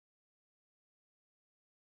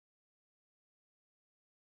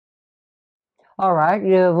All right.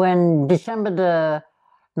 When December the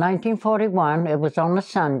 1941, it was on a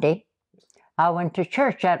Sunday. I went to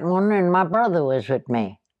church that morning, and my brother was with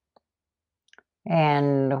me.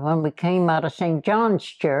 And when we came out of St. John's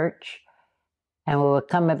Church, and we were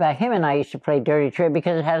coming back, him and I used to play dirty trick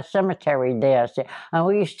because it had a cemetery there. And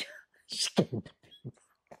we used to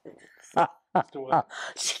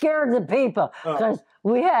scare the people because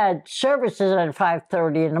we had services at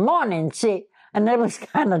 5:30 in the morning, see, and it was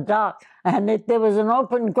kind of dark. And if there was an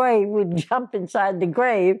open grave, we'd jump inside the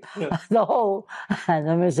grave, the hole, and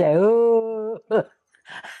then we'd say, "Ooh."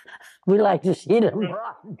 We like to see them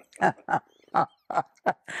run.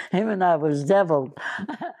 Him and I was deviled.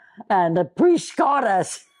 And the priest caught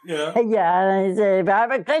us. Yeah. Yeah, and he said, if I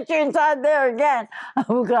ever catch you inside there again,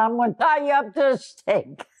 I'm going to tie you up to a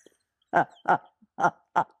stake.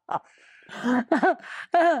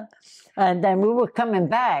 And then we were coming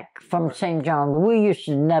back from St. John. We used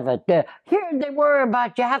to never do. Here they worry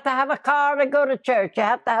about you have to have a car to go to church. You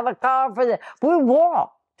have to have a car for the. We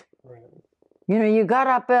walked. Right. You know, you got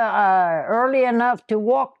up early enough to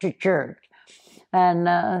walk to church.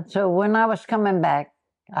 And so when I was coming back,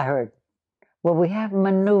 I heard, well, we have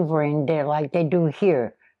maneuvering there like they do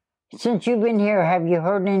here. Since you've been here, have you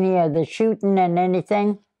heard any of the shooting and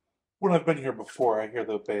anything? When I've been here before, I hear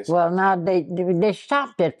the bass. Well, now they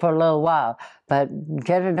stopped it for a little while, but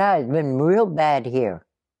Jedediah has been real bad here.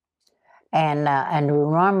 And it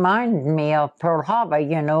reminds me of Pearl Harbor,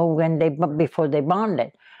 you know, when before they bombed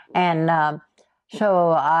it. And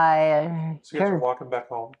so I... So you guys were walking back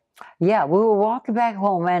home? Yeah, we were walking back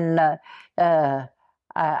home, and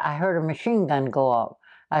I heard a machine gun go off.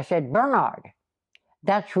 I said, Bernard,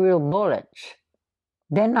 that's real bullets.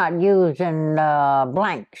 They're not using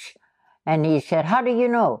blanks. And he said, how do you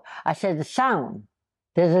know? I said, the sound.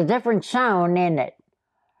 There's a different sound in it.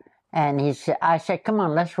 And I said, come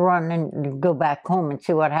on, let's run and go back home and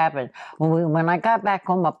see what happened. When I got back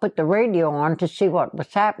home, I put the radio on to see what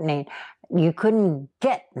was happening. You couldn't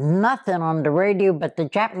get nothing on the radio, but the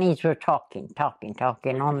Japanese were talking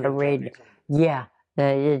on the radio. Yeah,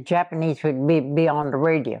 the Japanese would be on the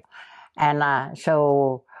radio. And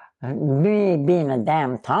so... Me being a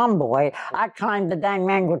damn tomboy, I climbed the dang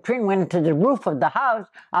mango tree and went to the roof of the house.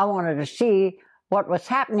 I wanted to see what was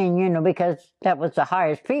happening, you know, because that was the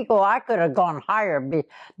highest peak. Oh, I could have gone higher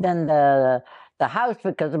than the house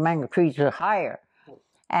because the mango trees were higher.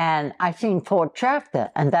 And I seen Fort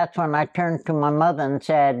Shafter, and that's when I turned to my mother and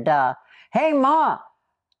said, hey, Ma,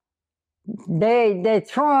 they're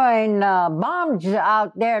throwing bombs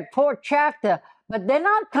out there at Fort Shafter. But they're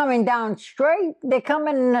not coming down straight. They're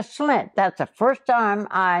coming in a slant. That's the first time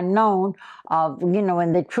I known of, you know,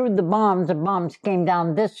 when they threw the bombs came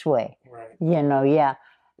down this way. Right. You know, yeah.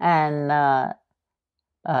 And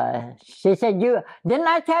she said, didn't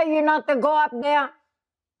I tell you not to go up there?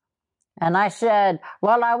 And I said,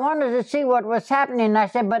 well, I wanted to see what was happening. I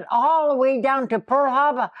said, but all the way down to Pearl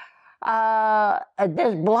Harbor,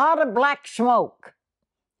 there's a lot of black smoke.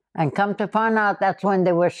 And come to find out, that's when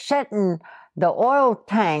they were setting the oil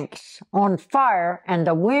tanks on fire, and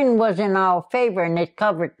the wind was in our favor, and it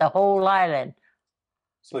covered the whole island.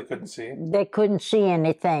 So they couldn't see? They couldn't see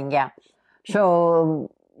anything, yeah.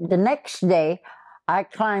 So the next day, I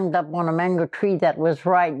climbed up on a mango tree that was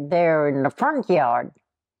right there in the front yard.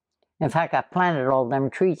 In fact, I planted all them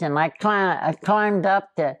trees, and I climbed up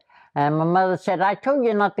there, and my mother said, I told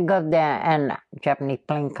you not to go up there, and a Japanese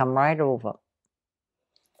plane come right over.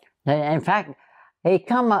 In fact, he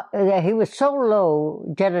was so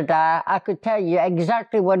low, Jedediah, I could tell you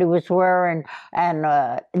exactly what he was wearing, and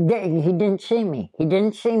he didn't see me. He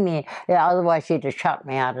didn't see me, otherwise he'd have shot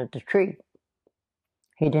me out of the tree.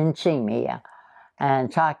 He didn't see me, yeah.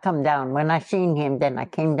 And so I come down. When I seen him, then I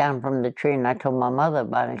came down from the tree and I told my mother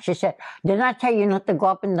about it. She said, didn't I tell you not to go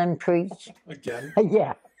up in them trees? Again?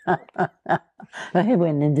 Yeah.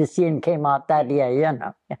 When the scene came out that year, you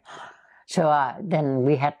know. So then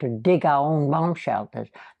we had to dig our own bomb shelters.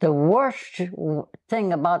 The worst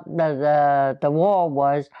thing about the war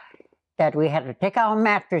was that we had to take our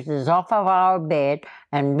mattresses off of our bed,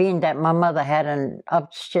 and being that my mother had an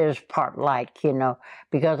upstairs part, like, you know,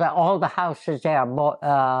 because all the houses there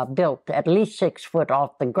are built at least 6 foot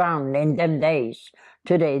off the ground in them days.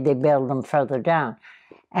 Today they build them further down.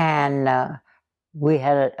 And we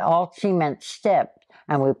had all cement steps,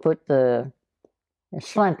 and we put the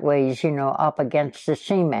slantways, you know, up against the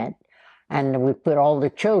cement, and we put all the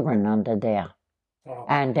children under there. Oh.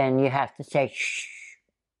 And then you have to say, shh,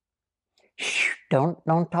 shh, don't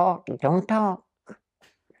talk, don't talk.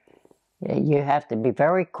 You have to be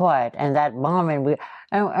very quiet. And that bombing,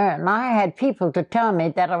 And I had people to tell me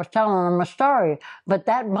that I was telling them a story, but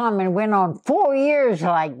that bombing went on 4 years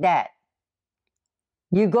like that.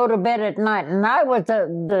 You go to bed at night, and I was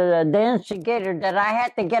the instigator that I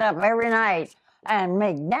had to get up every night and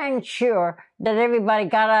make dang sure that everybody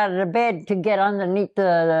got out of the bed to get underneath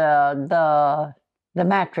the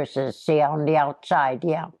mattresses, see, on the outside,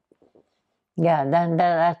 yeah. Yeah, then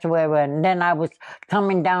that's where we went. Then I was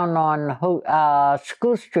coming down on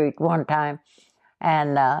School Street one time,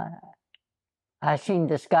 and I seen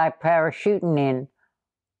this guy parachuting in.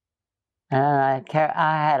 And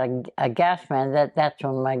I had a gas mask. That's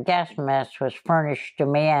when my gas mask was furnished to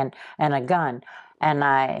me, and a gun. And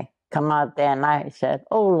I come out there and I said,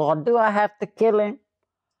 "Oh Lord, do I have to kill him?"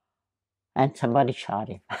 And somebody shot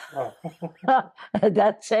him. Oh.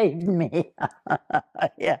 That saved me.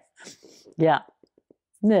 Yeah, yeah.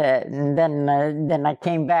 And then I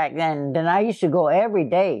came back. Then I used to go every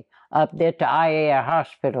day up there to IA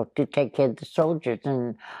Hospital to take care of the soldiers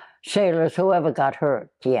and sailors, whoever got hurt.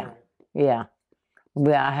 Yeah. Yeah,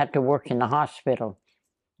 I had to work in the hospital.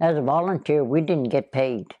 As a volunteer, we didn't get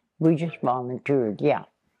paid. We just volunteered, yeah.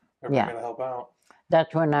 Everybody gonna help out.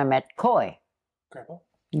 That's when I met Coy. Grandpa?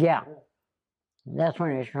 Yeah. That's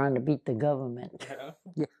when he was trying to beat the government.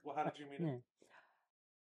 Yeah. Well, how did you meet him?